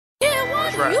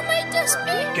You made this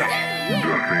beat?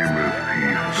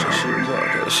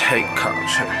 It's hate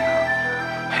cops,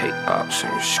 hate ops,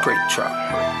 and straight drop.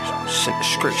 Send the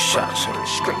straight shots,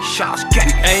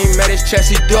 gang. Aim at his chest,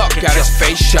 he duck, got his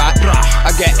face shot.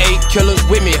 I got 8 killers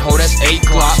with me, ho, that's 8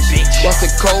 glocks. Bust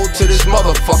the code to this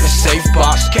motherfucking safe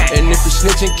box. And if you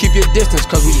snitching, keep your distance,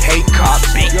 cause we hate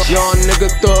cops. Young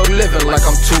nigga thug living like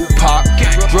I'm Tupac.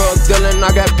 Drug dealing,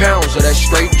 I got pounds of that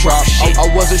straight drop. I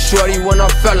was a shorty when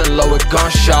I fell in love with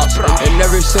gunshots. And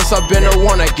ever since I've been the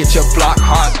one that get your block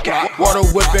hot. Water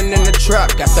whipping in the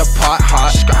trap, got the pot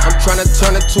hot. I'm tryna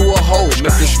turn it to a hoe,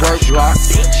 make this work lock.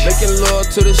 Making love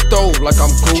to the stove like I'm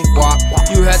Coop Wop.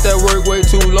 You had that work way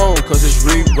too long, cause it's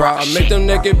re-rock. I make them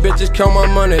naked bitches count my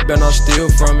money, then I'll steal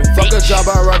from it. Fuck a job,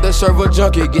 I'd rather serve a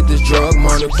junkie, get this drug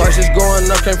money. Prices going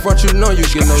up, can't front, you know you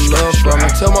get no love from me.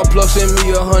 Tell my plug send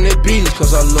me 100 beats,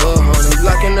 cause I love honey.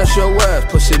 Blacking at your ass,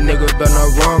 pussy nigga better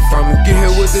not run from me. Get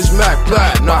here with this Mac,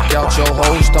 black, knock out your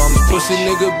whole stomach. Pussy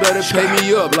nigga better pay me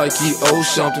up like he owes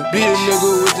something. Beat a nigga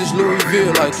with this Louis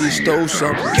V like he stole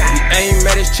something. He aim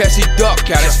at his chest, he duck,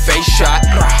 got his face shot.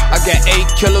 I got 8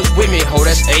 killers with me, ho,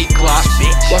 that's 8 glocks.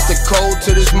 Bust the code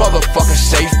to this motherfucking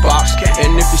safe box.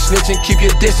 And if you snitching, keep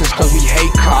your distance, cause we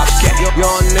hate cops.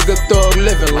 Young nigga thug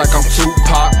living like I'm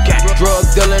Tupac. Drug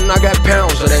dealing, I got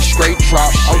pounds of that straight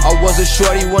drop. I was a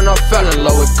shorty when I fell in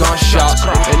love with gunshots.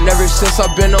 And ever since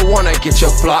I've been the one that get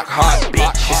your block hot.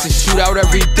 It's a shootout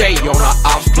every day on the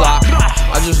ops block.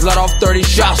 I just let off 30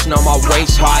 shots, now my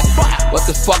waist hot. What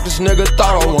the fuck this nigga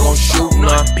thought I was gon' shoot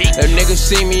none? That nigga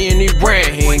see me and he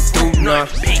ran, he ain't through none.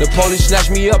 The police snatch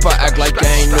me up, I act like they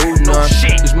ain't knew none.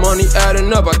 This money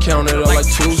adding up, I counted up like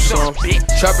 2 some.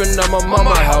 Trapping at my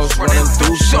mama house, running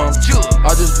through some.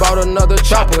 I just bought another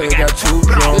chopper, it got 2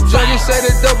 drums. The judges say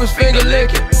the dope is finger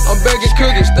licking. I'm begging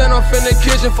cookies, stand off in the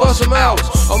kitchen for some hours.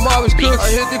 I'm always cooking. I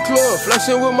hit the club,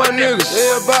 flexing with my niggas.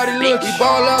 Everybody look, he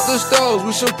ball out the stores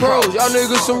with some pros. Y'all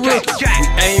niggas some rookies. We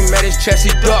aim at his chest,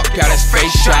 he duck, got his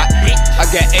face shot. I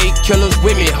got 8 killers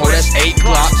with me, ho, that's 8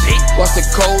 glocks. Bust the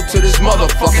code to this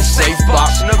motherfucking safe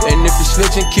box. And if you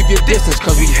snitching, keep your distance,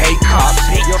 cause we hate cops.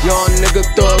 Young nigga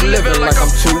thug living like I'm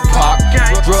Tupac.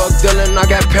 Drug dealing, I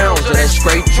got pounds of that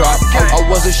straight drop. I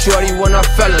was a shorty when I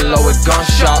fell in love with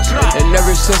gunshots. And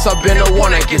ever since I've been the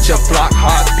one that get your block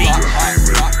hot.